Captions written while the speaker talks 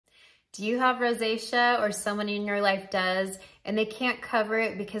Do you have rosacea or someone in your life does and they can't cover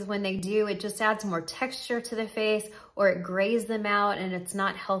it because when they do, it just adds more texture to the face or it grays them out and it's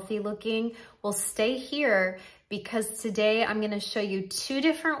not healthy looking? Well, stay here because today I'm gonna show you 2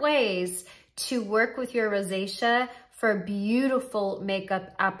 different ways to work with your rosacea for a beautiful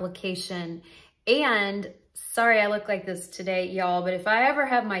makeup application. And sorry I look like this today, y'all, but if I ever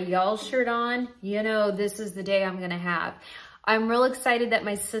have my y'all shirt on, you know this is the day I'm gonna have. I'm real excited that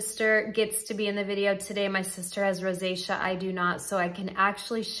my sister gets to be in the video today. My sister has rosacea, I do not, so I can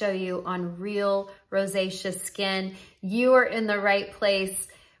actually show you on real rosacea skin. You are in the right place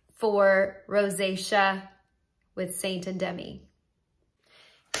for rosacea with Seint Demi.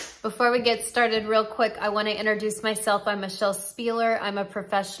 Before we get started real quick, I want to introduce myself. I'm Michelle Spieler. I'm a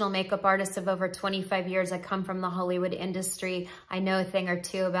professional makeup artist of over 25 years. I come from the Hollywood industry. I know a thing or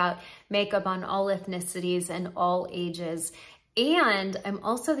two about makeup on all ethnicities and all ages. And I'm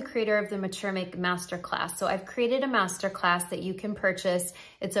also the creator of the Mature Makeup Masterclass. So I've created a masterclass that you can purchase.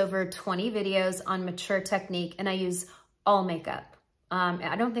 It's over 20 videos on mature technique, and I use all makeup.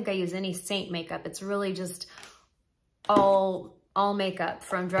 I don't think I use any Seint makeup. It's really just all makeup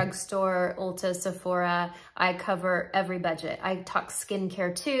from drugstore, Ulta, Sephora. I cover every budget. I talk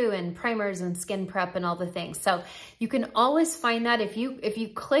skincare too, and primers and skin prep and all the things. So you can always find that if you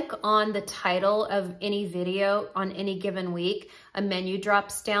click on the title of any video on any given week, a menu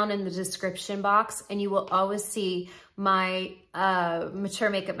drops down in the description box and you will always see my Mature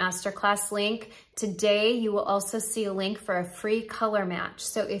Makeup Masterclass link. Today, you will also see a link for a free color match.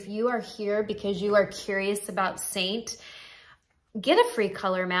 So if you are here because you are curious about Seint, get a free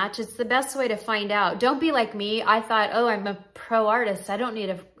color match. It's the best way to find out. Don't be like me. I thought, oh, I'm a pro artist. I don't need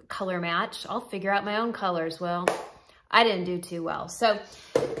a color match. I'll figure out my own colors. Well, I didn't do too well. So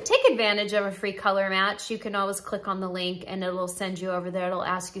take advantage of a free color match. You can always click on the link and it'll send you over there. It'll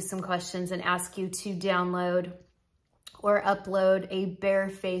ask you some questions and ask you to download or upload a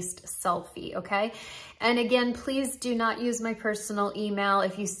bare-faced selfie, okay? And again, please do not use my personal email.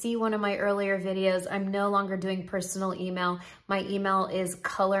 If you see one of my earlier videos, I'm no longer doing personal email. My email is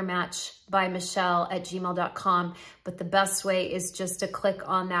colormatchbymichelle@gmail.com, but the best way is just to click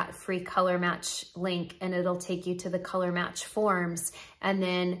on that free color match link and it'll take you to the color match forms. And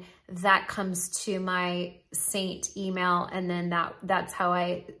then that comes to my Seint email. And then that's how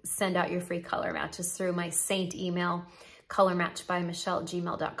I send out your free color matches, through my Seint email,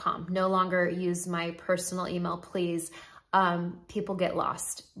 colormatchbymichelle@gmail.com. No longer use my personal email, please. People get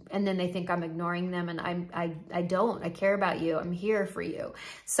lost and then they think I'm ignoring them, and I don't. I care about you. I'm here for you.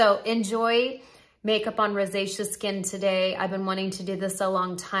 So enjoy makeup on rosacea skin today. I've been wanting to do this a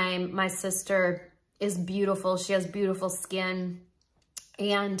long time. My sister is beautiful. She has beautiful skin,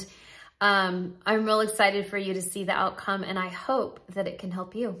 and I'm real excited for you to see the outcome, and I hope that it can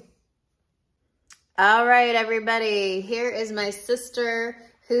help you. All right, everybody, here is my sister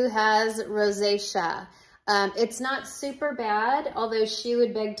who has rosacea. It's not super bad, although she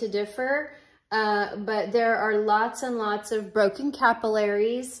would beg to differ, but there are lots and lots of broken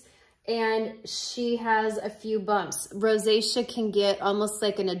capillaries, and she has a few bumps. Rosacea can get almost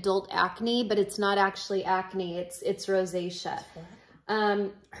like an adult acne, but it's not actually acne, it's rosacea.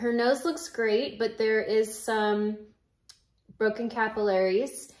 Her nose looks great, but there is some broken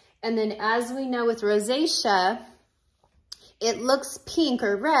capillaries. And then, as we know with rosacea, it looks pink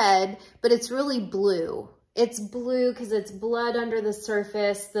or red, but it's really blue. It's blue because it's blood under the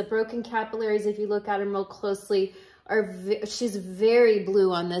surface. The broken capillaries, if you look at them real closely, she's very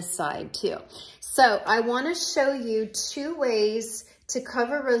blue on this side too. So I want to show you 2 ways to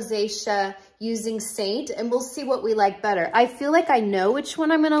cover rosacea using Seint, and we'll see what we like better. I feel like I know which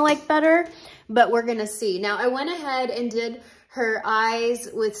one I'm going to like better, but we're going to see. Now, I went ahead and did her eyes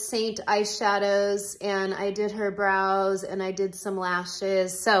with Seint eyeshadows, and I did her brows, and I did some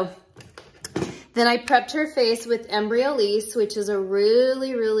lashes. So then I prepped her face with Enroll, which is a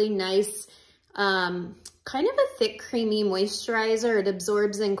really, really nice, kind of a thick, creamy moisturizer. It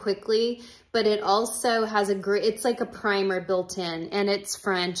absorbs in quickly, but it also has it's like a primer built in, and it's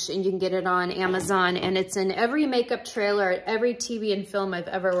French, and you can get it on Amazon, and it's in every makeup trailer, every TV and film I've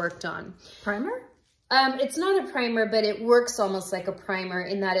ever worked on. Primer? It's not a primer, but it works almost like a primer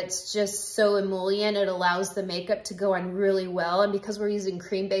in that it's just so emollient. It allows the makeup to go on really well. And because we're using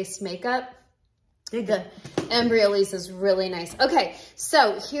cream-based makeup, the Enroll is really nice. Okay,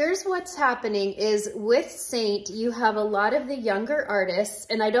 so here's what's happening is with Seint, you have a lot of the younger artists,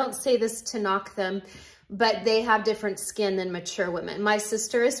 and I don't say this to knock them, but they have different skin than mature women. My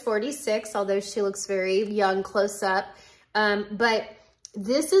sister is 46, although she looks very young close up, but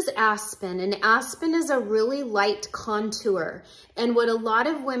This is Aspen, and Aspen is a really light contour. And what a lot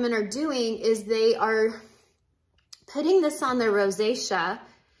of women are doing is they are putting this on their rosacea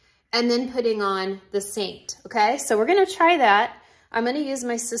and then putting on the Seint, okay? So we're gonna try that. I'm gonna use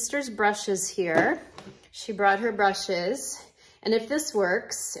my sister's brushes here. She brought her brushes. And if this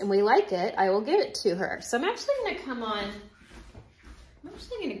works and we like it, I will give it to her. So I'm actually gonna come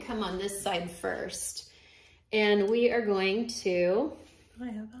on this side first. And we are going to, I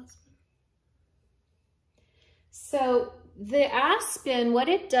have Aspen. So the Aspen, what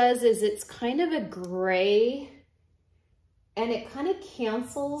it does is it's kind of a gray and it kind of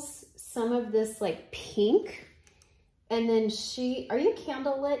cancels some of this like pink. And then are you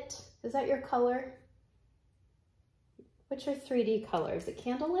Candlelit? Is that your color? What's your 3D color? Is it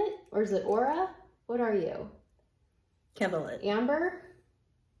Candlelit or is it Aura? What are you? Candlelit. Amber?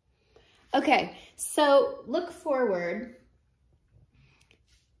 Okay, so look forward.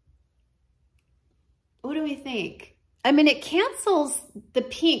 What do we think? I mean, it cancels the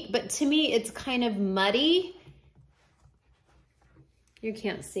pink, but to me, it's kind of muddy. You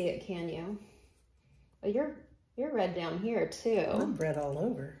can't see it, can you? Oh, you're red down here too. I'm red all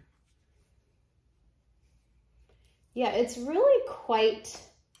over. Yeah, it's really quite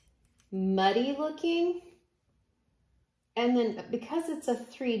muddy looking. And then because it's a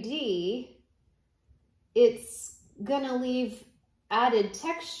 3D, it's gonna leave added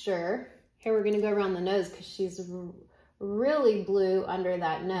texture. Here, we're gonna go around the nose because she's really blue under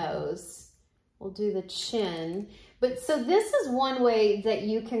that nose. We'll do the chin. But so this is one way that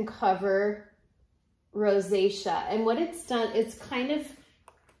you can cover rosacea. And what it's done,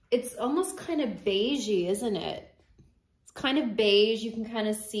 it's almost kind of beigey, isn't it? It's kind of beige. You can kind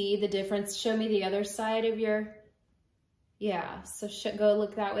of see the difference. Show me the other side of your, yeah. So go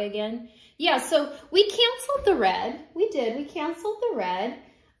look that way again. Yeah, so we canceled the red. We did, we canceled the red.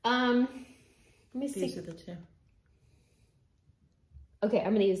 Let me see. These are the two. Okay,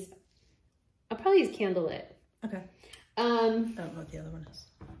 I'll probably use Candlelit. Okay. I don't know what the other one is.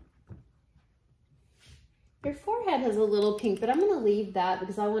 Your forehead has a little pink, but I'm gonna leave that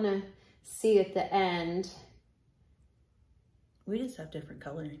because I wanna see at the end. We just have different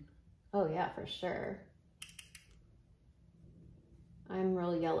coloring. Oh yeah, for sure. I'm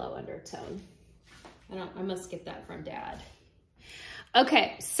real yellow undertone. I must get that from Dad.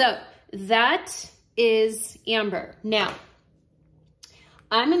 Okay, so that is Amber. Now,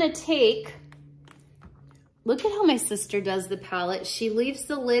 I'm gonna take, look at how my sister does the palette. She leaves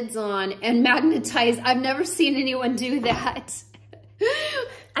the lids on and magnetize. I've never seen anyone do that.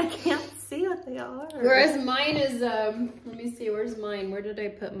 I can't see what they are. Whereas mine is, let me see, where's mine? Where did I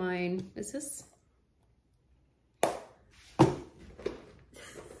put mine? Is this?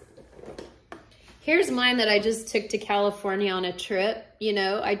 Here's mine that I just took to California on a trip. You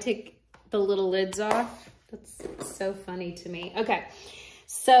know, I take the little lids off. That's so funny to me. Okay,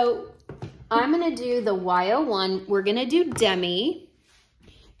 so I'm gonna do the Y01. We're gonna do Demi.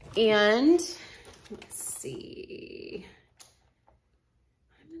 And let's see.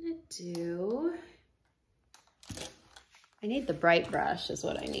 I'm gonna do, I need the bright brush is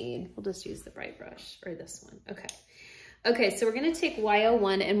what I need. We'll just use the bright brush or this one. Okay. Okay, so we're gonna take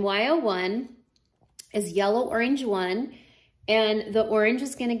Y01, and Y01 is yellow orange 1, and the orange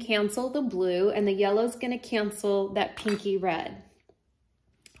is gonna cancel the blue and the yellow is gonna cancel that pinky red.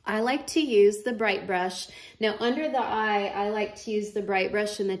 I like to use the bright brush. Now under the eye, I like to use the bright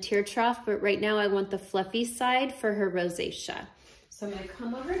brush in the tear trough, but right now I want the fluffy side for her rosacea. So I'm gonna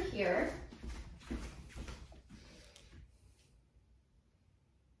come over here.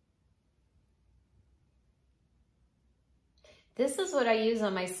 This is what I use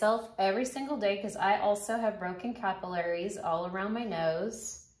on myself every single day because I also have broken capillaries all around my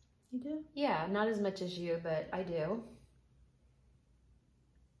nose. You do? Yeah, not as much as you, but I do.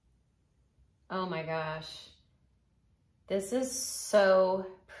 Oh my gosh. This is so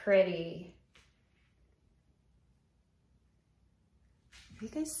pretty. Are you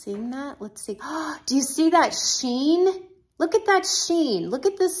guys seeing that? Let's see. Do you see that sheen? Look at that sheen. Look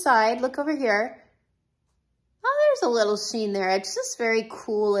at this side. Look over here. Oh, there's a little sheen there. It's just very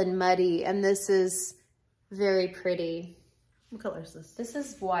cool and muddy, and this is very pretty. What color is this? This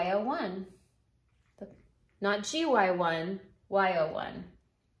is Y01. Not GY1, Y01.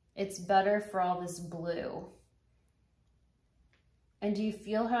 It's better for all this blue. And do you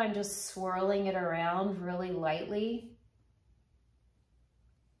feel how I'm just swirling it around really lightly?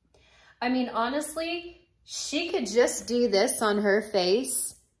 I mean, honestly, she could just do this on her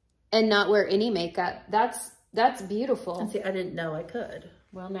face and not wear any makeup. That's beautiful. And see, I didn't know I could.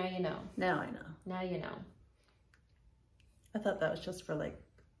 Well, now you know. Now I know. Now you know. I thought that was just for like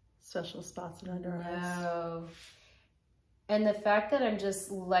special spots and under eyes. No. And the fact that I'm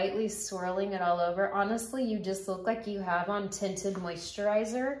just lightly swirling it all over, honestly, you just look like you have on tinted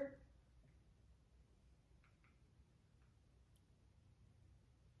moisturizer.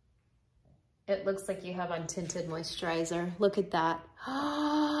 It looks like you have on tinted moisturizer. Look at that.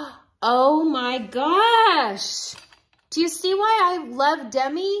 Oh my gosh. Do you see why I love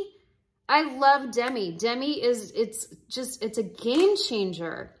Demi? I love Demi. Demi is, it's a game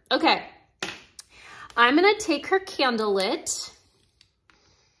changer. Okay. I'm going to take her Candlelit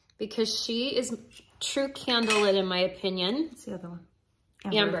because she is true Candlelit in my opinion. What's the other one?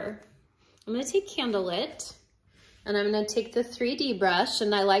 Amber. I'm going to take Candlelit and I'm going to take the 3D brush,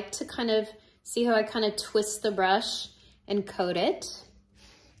 and I like to kind of see how I kind of twist the brush and coat it.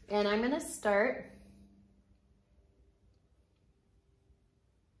 And I'm going to start.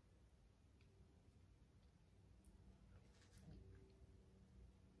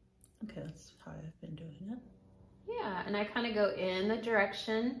 Okay, that's how I've been doing it. Yeah, and I kind of go in the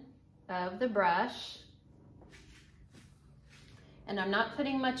direction of the brush. And I'm not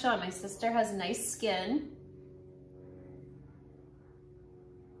putting much on. My sister has nice skin.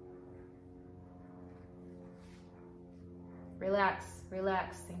 Relax,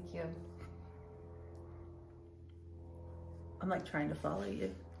 relax, thank you. I'm like trying to follow you.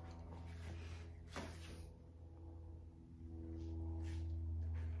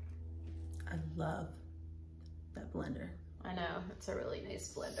 I love that blender. I know, it's a really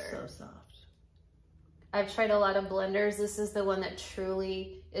nice blender. So soft. I've tried a lot of blenders. This is the one that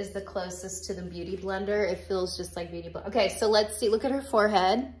truly is the closest to the Beauty Blender. It feels just like Beauty Blender. Okay, so let's see, look at her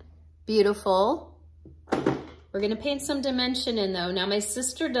forehead. Beautiful. We're gonna paint some dimension in though. Now my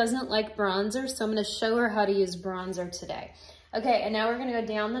sister doesn't like bronzer, so I'm gonna show her how to use bronzer today. Okay, and now we're gonna go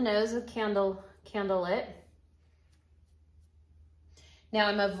down the nose with Candlelit. Now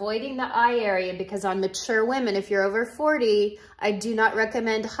I'm avoiding the eye area because on mature women, if you're over 40, I do not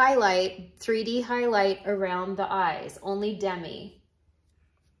recommend highlight, 3D highlight around the eyes, only Demi.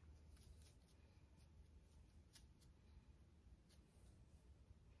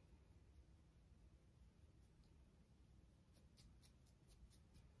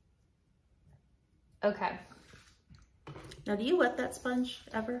 Okay. Now, do you wet that sponge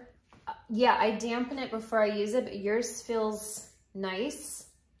ever? Yeah, I dampen it before I use it, but yours feels nice.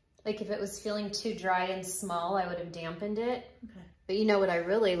 Like if it was feeling too dry and small, I would have dampened it. Okay. But you know what I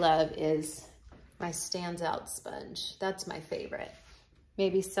really love is my stands out sponge. That's my favorite.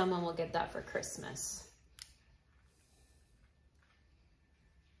 Maybe someone will get that for Christmas.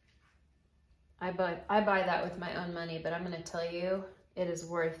 I buy that with my own money, but I'm going to tell you, it is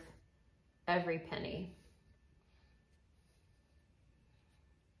worth every penny.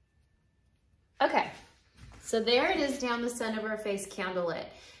 Okay, so there it is down the center of our face, Candlelit.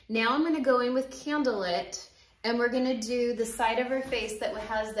 Now I'm going to go in with Candlelit, and we're going to do the side of her face that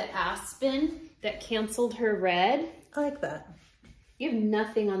has the aspen that canceled her red. I like that. You have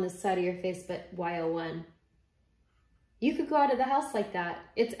nothing on the side of your face but Y01. You could go out of the house like that.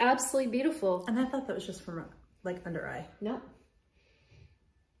 It's absolutely beautiful. And I thought that was just from like under eye. No.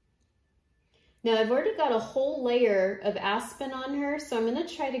 Now I've already got a whole layer of aspen on her, so I'm gonna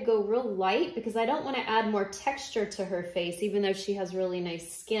try to go real light because I don't wanna add more texture to her face, even though she has really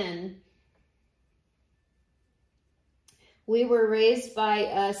nice skin. We were raised by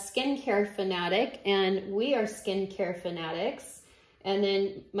a skincare fanatic, and we are skincare fanatics. And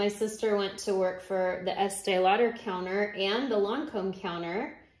then my sister went to work for the Estee Lauder counter and the Lancome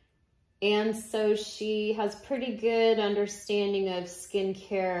counter. And so she has pretty good understanding of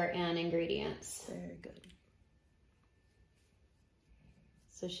skincare and ingredients. Very good.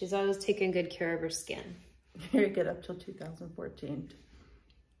 So she's always taken good care of her skin. Very good up till 2014.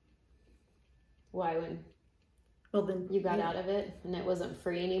 Why? When well, then you got out of it and it wasn't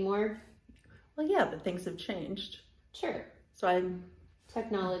free anymore? Well, yeah, but things have changed. Sure. So I'm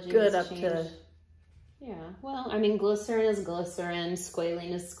technology good has up changed. to. Yeah, well, I mean, glycerin is glycerin,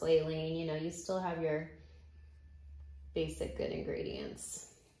 squalene is squalene, you know, you still have your basic good ingredients.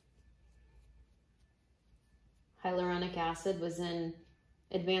 Hyaluronic acid was in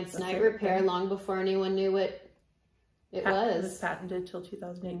advanced night repair long before anyone knew what it was. It was patented till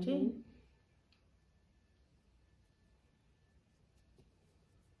 2018.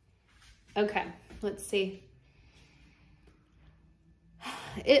 Mm-hmm. Okay, let's see.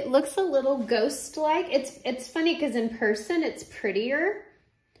 It looks a little ghost-like. It's funny because in person it's prettier,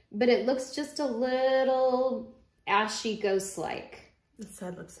 but it looks just a little ashy ghost-like. This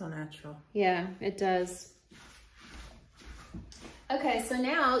side looks so natural. Yeah, it does. Okay, so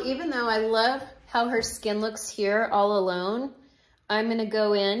now, even though I love how her skin looks here all alone, I'm gonna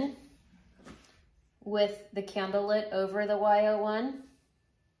go in with the Candlelit over the Y01.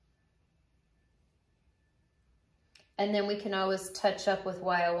 And then we can always touch up with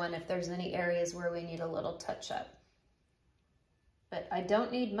Y01 if there's any areas where we need a little touch up. But I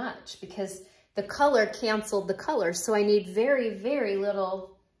don't need much because the color canceled the color. So I need very, very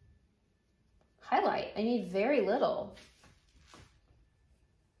little highlight. I need very little.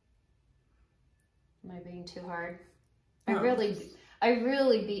 Am I being too hard? No. I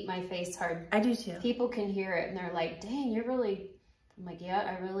really beat my face hard. I do too. People can hear it and they're like, dang, you're really, I'm like, yeah,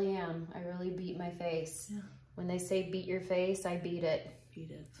 I really am. I really beat my face. Yeah. When they say beat your face, I beat it.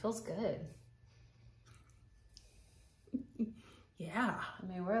 Beat it. Feels good. Yeah. I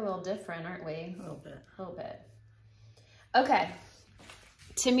mean, we're a little different, aren't we? A little bit. A little bit. Okay.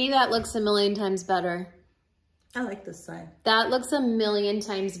 To me, that looks a million times better. I like this side. That looks a million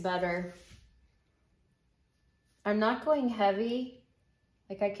times better. I'm not going heavy.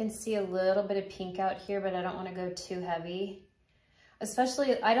 Like I can see a little bit of pink out here, but I don't want to go too heavy.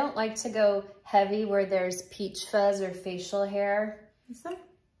 Especially, I don't like to go heavy where there's peach fuzz or facial hair. Is that?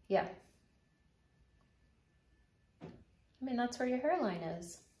 Yeah. I mean, that's where your hairline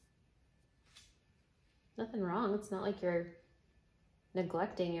is. Nothing wrong. It's not like you're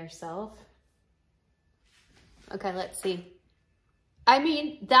neglecting yourself. Okay, let's see. I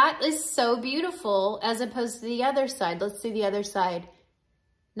mean, that is so beautiful as opposed to the other side. Let's see the other side.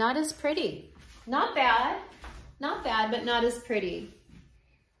 Not as pretty. Not bad. Not bad, but not as pretty.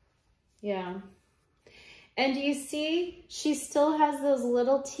 Yeah. And do you see, she still has those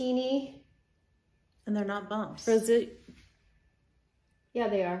little teeny... And they're not bumps. Yeah,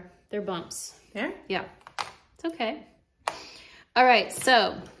 they are. They're bumps. There? Yeah. It's okay. All right,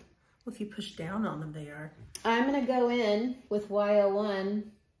 so... Well, if you push down on them, they are. I'm going to go in with Y01.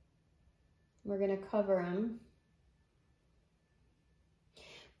 We're going to cover them.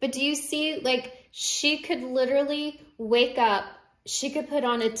 But do you see, like, she could literally wake up. She could put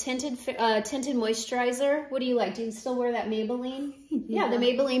on a tinted moisturizer. What do you like? Do you still wear that Maybelline? Yeah, the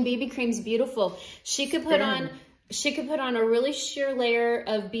Maybelline BB cream's beautiful. She could put on a really sheer layer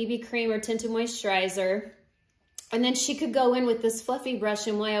of BB cream or tinted moisturizer. And then she could go in with this fluffy brush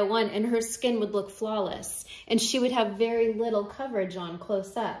in Y01 and her skin would look flawless. And she would have very little coverage on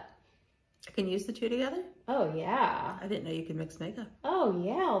close up. I can use the two together? Oh, yeah. I didn't know you could mix makeup. Oh,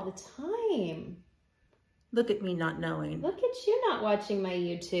 yeah, all the time. Look at me not knowing. Look at you not watching my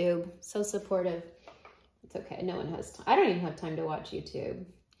YouTube. So supportive. It's okay. No one has time. I don't even have time to watch YouTube.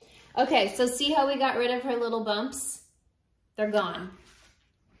 Okay, so see how we got rid of her little bumps? They're gone.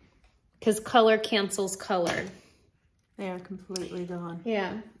 Because color cancels color. They are completely gone.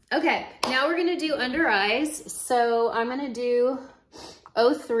 Yeah. Okay, now we're going to do under eyes. So I'm going to do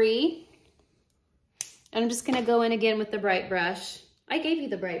 03. And I'm just going to go in again with the bright brush. I gave you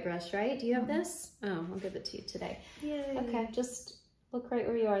the bright brush, right? Do you have this? Oh, I'll give it to you today. Yay. Okay, just look right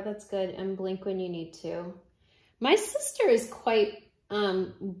where you are. That's good. And blink when you need to. My sister is quite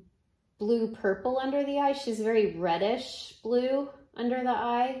blue-purple under the eye. She's very reddish blue under the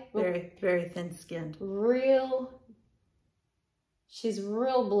eye. Very, very thin-skinned. She's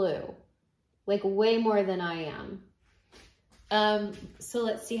real blue. Like way more than I am. So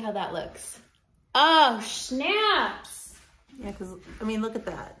let's see how that looks. Oh, snaps. Yeah, because, I mean, look at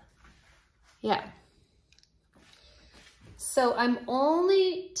that. Yeah. So I'm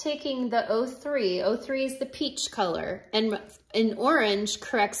only taking the 03. 03 is the peach color. And in orange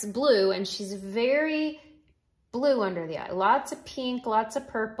corrects blue. And she's very blue under the eye. Lots of pink, lots of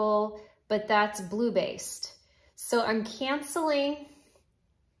purple. But that's blue based. So I'm canceling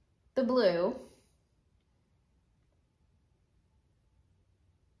the blue.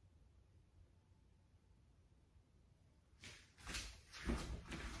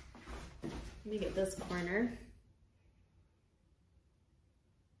 Let me get this corner.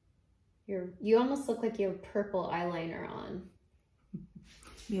 You almost look like you have purple eyeliner on.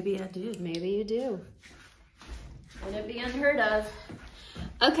 Maybe I do. Maybe you do. Wouldn't be unheard of.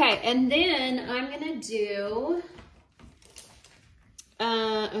 Okay, and then I'm gonna do,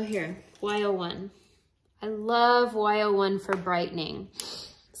 here, Y01. I love Y01 for brightening.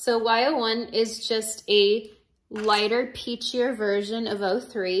 So Y01 is just a lighter, peachier version of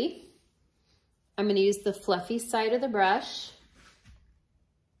 03. I'm gonna use the fluffy side of the brush.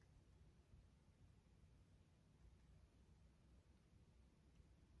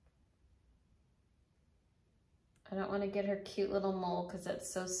 I don't want to get her cute little mole because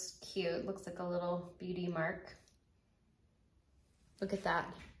that's so cute. It looks like a little beauty mark. Look at that.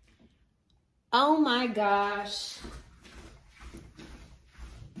 Oh my gosh.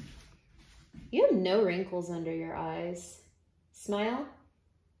 You have no wrinkles under your eyes. Smile.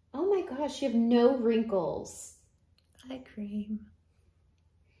 Oh my gosh, you have no wrinkles. Eye cream.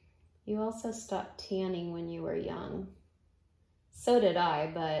 You also stopped tanning when you were young. So did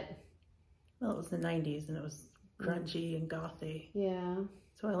I, but... Well, it was the 90s and it was grungy and gothy. Yeah.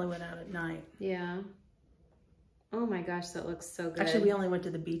 So I only went out at night. Yeah. Oh my gosh, that looks so good. Actually, we only went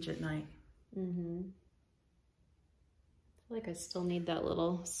to the beach at night. Mm-hmm. I feel like I still need that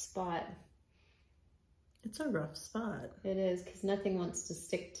little spot. It's a rough spot. It is, because nothing wants to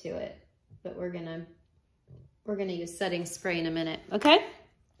stick to it. But we're gonna use setting spray in a minute, okay?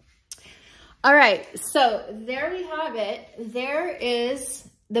 All right, so there we have it. There is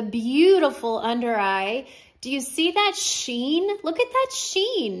the beautiful under eye. Do you see that sheen? Look at that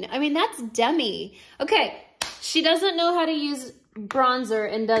sheen. I mean, that's Demi. Okay, she doesn't know how to use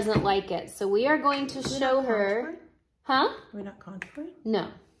bronzer and doesn't like it. So we are going to show her. Huh? We're not contouring? No.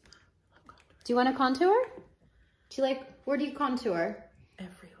 Do you want to contour? Do you like, where do you contour?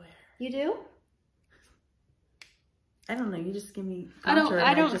 Everywhere. You do? I don't know. You just give me I don't know.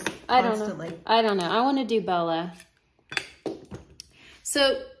 I don't know. I want to do Bella.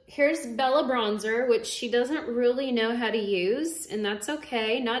 So here's Bella bronzer, which she doesn't really know how to use, and that's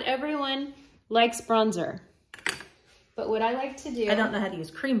okay. Not everyone likes bronzer. But what I like to do... I don't know how to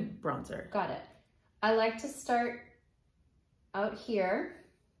use cream bronzer. Got it. I like to start out here.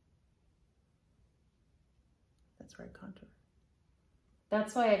 That's where I contour.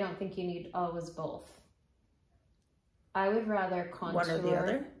 That's why I don't think you need always both. I would rather contour. One or the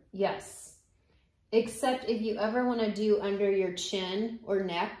other? Yes. Except if you ever want to do under your chin or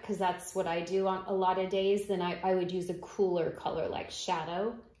neck, because that's what I do on a lot of days, then I would use a cooler color like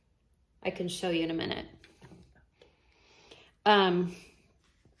shadow. I can show you in a minute.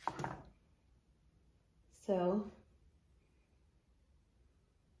 So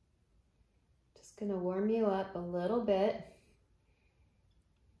just gonna warm you up a little bit.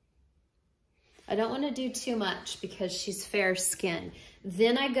 I don't want to do too much because she's fair skin.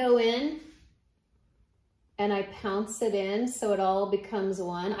 Then I go in and I pounce it in so it all becomes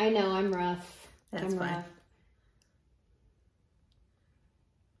one. I know I'm rough. That's fine. Rough.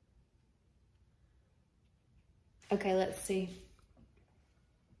 Okay, let's see.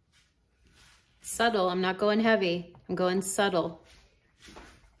 Subtle, I'm not going heavy. I'm going subtle.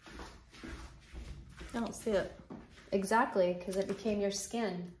 I don't see it. Exactly, because it became your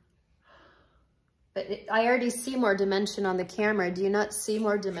skin. But I already see more dimension on the camera. Do you not see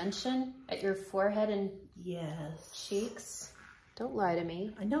more dimension at your forehead and cheeks? Don't lie to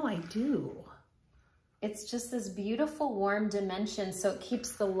me. I know I do. It's just this beautiful warm dimension, so it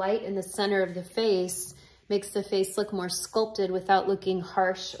keeps the light in the center of the face, makes the face look more sculpted without looking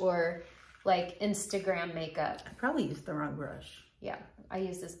harsh or like Instagram makeup. I probably used the wrong brush. Yeah, I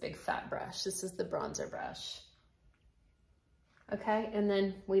use this big fat brush. This is the bronzer brush. Okay, and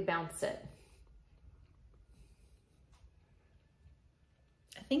then we bounce it.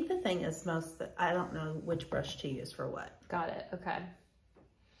 I think the thing is most that I don't know which brush to use for what. Got it, okay.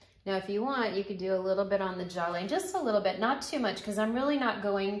 Now if you want, you could do a little bit on the jawline, just a little bit, not too much, because I'm really not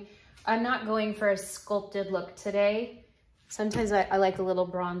going, I'm not going for a sculpted look today. Sometimes I like a little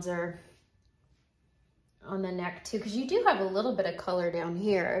bronzer on the neck too, because you do have a little bit of color down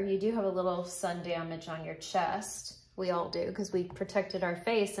here. You do have a little sun damage on your chest. We all do, because we protected our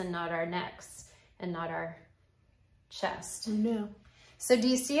face and not our necks and not our chest. No. So do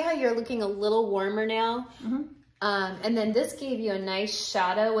you see how you're looking a little warmer now? Mm-hmm. And then this gave you a nice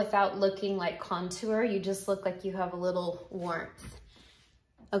shadow without looking like contour. You just look like you have a little warmth.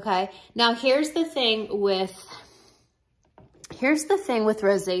 Okay, now here's the thing with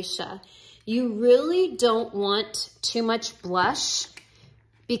rosacea. You really don't want too much blush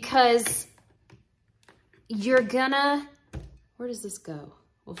because you're gonna, where does this go?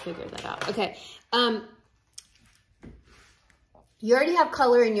 We'll figure that out. Okay. You already have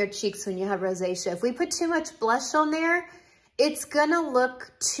color in your cheeks when you have rosacea. If we put too much blush on there, it's gonna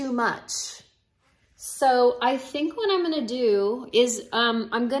look too much. So I think what I'm gonna do is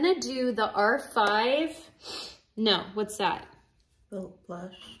I'm gonna do the R5. No, what's that? The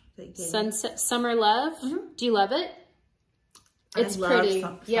blush. Sunset Summer Love. Mm-hmm. Do you love it? It's pretty.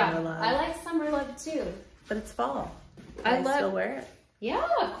 Yeah, Love. I like Summer Love too. But it's fall. I still wear it. Yeah,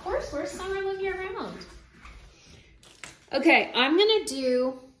 of course. Wear Summer Love year round. Okay, I'm gonna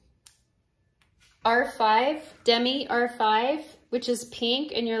do R5, Demi R5, which is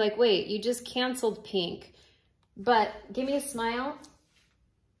pink, and you're like, wait, you just canceled pink. But give me a smile.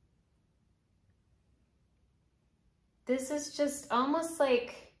 This is just almost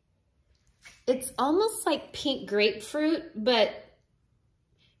like, it's almost like pink grapefruit, but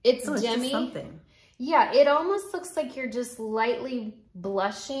It's Oh, it's Demi. just something. Yeah, it almost looks like you're just lightly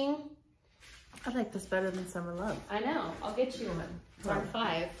blushing. I like this better than Summer Love. I know. I'll get you one. It's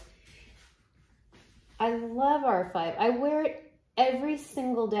R5. I love R5. I wear it every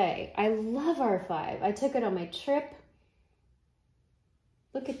single day. I love R5. I took it on my trip.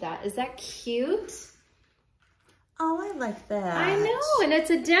 Look at that. Is that cute? Oh, I like that. I know, and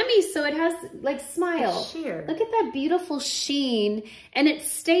it's a Demi, so it has like smile. Sheer. Look at that beautiful sheen, and it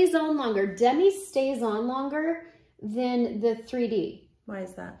stays on longer. Demi stays on longer than the 3D. Why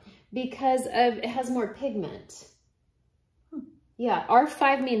is that? Because it has more pigment. Yeah,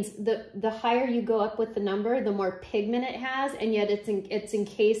 R5 means the higher you go up with the number, the more pigment it has, and yet it's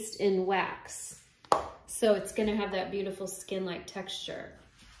encased in wax. So it's gonna have that beautiful skin-like texture.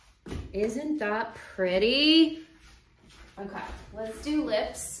 Isn't that pretty? Okay, let's do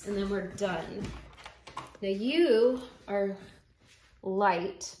lips and then we're done. Now you are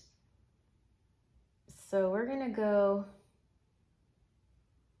light. So we're gonna go.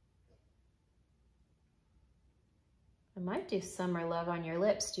 I might do Summer Love on your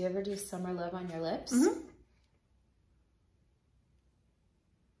lips. Do you ever do Summer Love on your lips? Mm-hmm.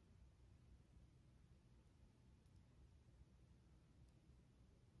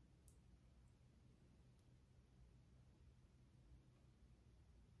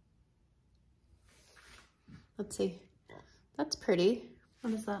 Let's see. That's pretty.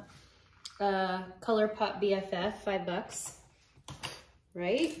 What is that? ColourPop BFF, $5.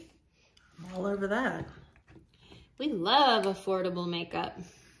 Right? I'm all over that. We love affordable makeup.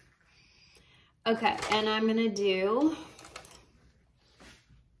 Okay, and I'm gonna do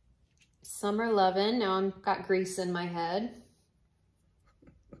Summer Lovin'. Now I've got grease in my head.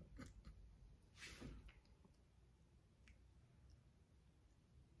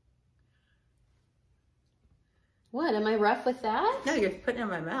 What, am I rough with that? No, you're putting it in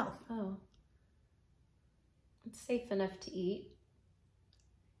my mouth. Oh. It's safe enough to eat.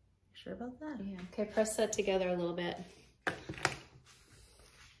 Sure about that? Yeah, okay, press that together a little bit.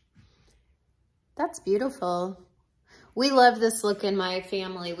 That's beautiful. We love this look in my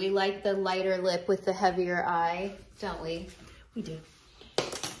family. We like the lighter lip with the heavier eye, don't we? We do.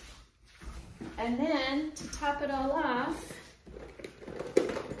 And then to top it all off,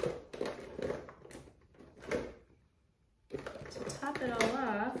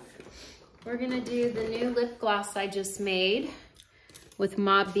 we're gonna do the new lip gloss I just made with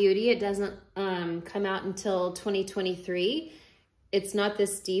Mob Beauty. It doesn't come out until 2023. It's not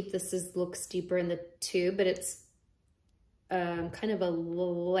this deep. This looks deeper in the tube, but it's kind of a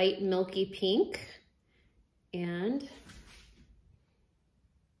light milky pink. And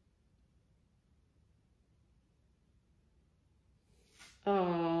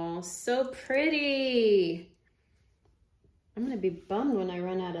oh, so pretty. I'm gonna be bummed when I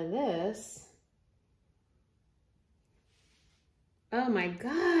run out of this. Oh my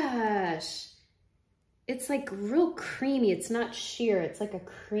gosh. It's like real creamy. It's not sheer. It's like a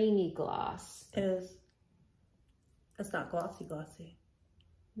creamy gloss. It is. It's not glossy glossy.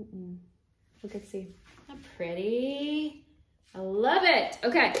 Look and see. How pretty. I love it.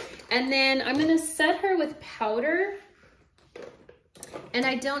 Okay, and then I'm gonna set her with powder. And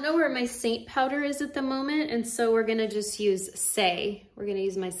I don't know where my Seint powder is at the moment, and so we're gonna just use Say. We're gonna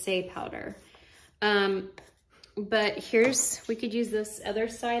use my Say powder. But we could use this other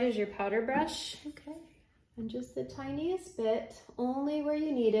side as your powder brush. Okay. And just the tiniest bit, only where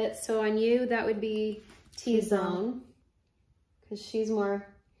you need it. So on you, that would be T-zone, because she's more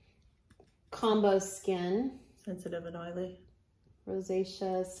combo skin. Sensitive and oily.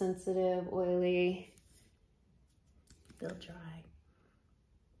 Rosacea, sensitive, oily. Feel dry.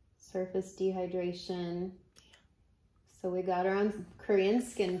 Surface dehydration. So we got her on Korean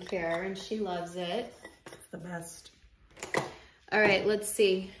skincare and she loves it. It's the best. All right, let's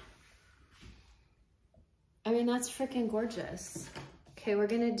see. I mean, that's freaking gorgeous. Okay, we're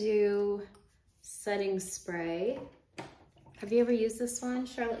gonna do setting spray. Have you ever used this one,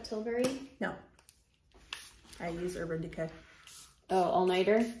 Charlotte Tilbury? No. I use Urban Decay. Oh,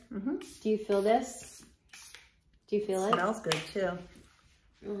 all-nighter? Mm-hmm. Do you feel this? Do you feel it? Smells good too.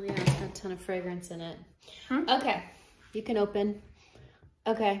 Oh yeah, it's got a ton of fragrance in it. Okay, you can open.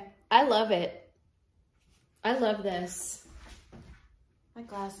 Okay, I love it. I love this. My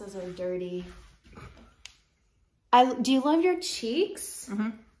glasses are dirty. Do you love your cheeks? Mm-hmm.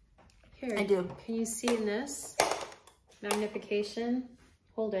 Here, I do. Can you see in this? Magnification.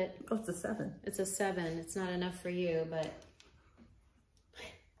 Hold it. Oh, it's a 7. It's a 7. It's not enough for you, but.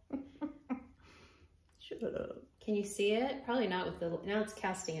 Shut up. Can you see it? Probably not with the, now it's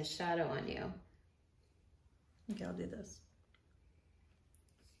casting a shadow on you. Okay, I'll do this.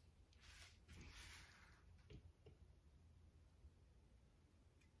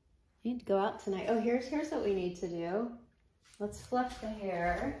 need to go out tonight. Oh, here's what we need to do. Let's fluff the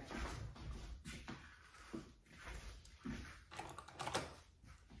hair.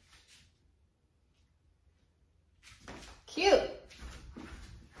 Cute.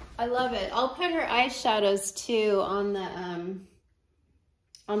 I love it. I'll put her eyeshadows too on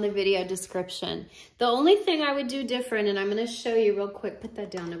the video description. The only thing I would do different, and I'm going to show you real quick. Put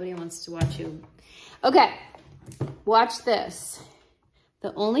that down. Nobody wants to watch you. Okay. Watch this.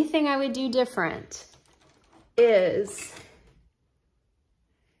 The only thing I would do different is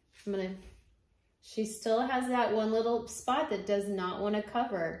she still has that one little spot that does not want to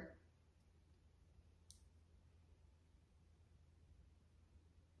cover.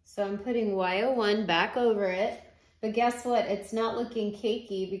 So I'm putting Y01 back over it, but guess what? It's not looking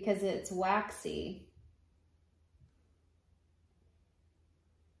cakey because it's waxy.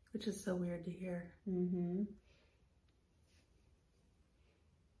 Which is so weird to hear. Mm-hmm.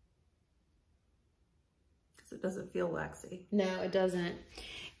 Because it doesn't feel waxy. No, it doesn't.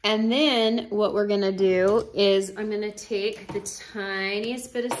 And then what we're gonna do is I'm gonna take the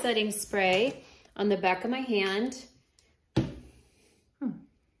tiniest bit of setting spray on the back of my hand.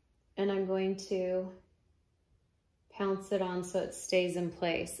 And I'm going to pounce it on so it stays in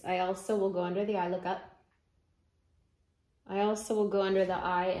place. I also will go under the eye, look up. I also will go under the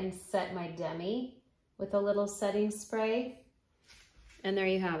eye and set my Demi with a little setting spray. And there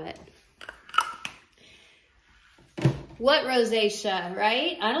you have it. What rosacea,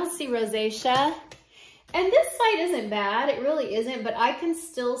 right? I don't see rosacea. And this side isn't bad, it really isn't, but I can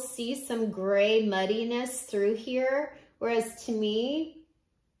still see some gray muddiness through here. Whereas to me,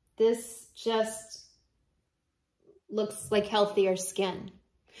 this just looks like healthier skin.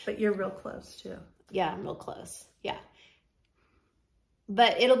 But you're real close too. Yeah, I'm real close. Yeah.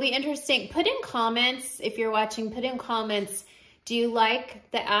 But it'll be interesting. Put in comments, if you're watching, put in comments, do you like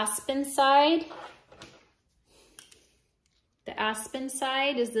the Aspen side? The Aspen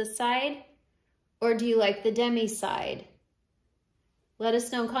side is this side? Or do you like the Demi side? Let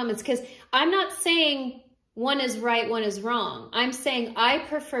us know in comments, because I'm not saying one is right, one is wrong. I'm saying I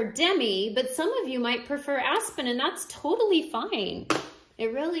prefer Demi, but some of you might prefer Aspen, and that's totally fine.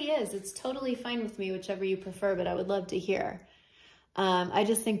 It really is. It's totally fine with me, whichever you prefer, but I would love to hear. I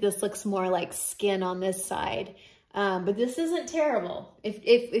just think this looks more like skin on this side. But this isn't terrible.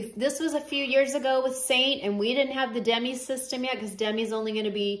 If this was a few years ago with Seint and we didn't have the Demi system yet, because Demi's only going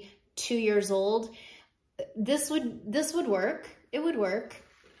to be 2 years old, this would work. It would work.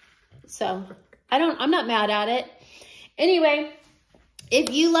 So I'm not mad at it. Anyway, if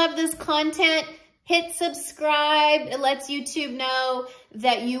you love this content, hit subscribe. It lets YouTube know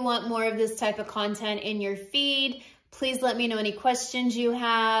that you want more of this type of content in your feed. Please let me know any questions you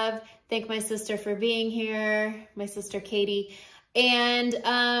have. Thank my sister for being here, my sister Katie. And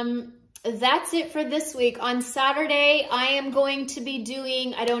that's it for this week. On Saturday, I am going to be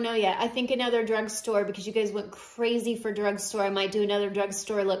doing, I don't know yet, I think another drugstore, because you guys went crazy for drugstore. I might do another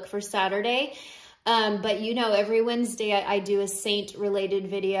drugstore look for Saturday. But you know, every Wednesday I do a Seint related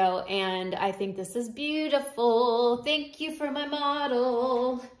video, and I think this is beautiful. Thank you for my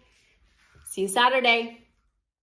model. See you Saturday.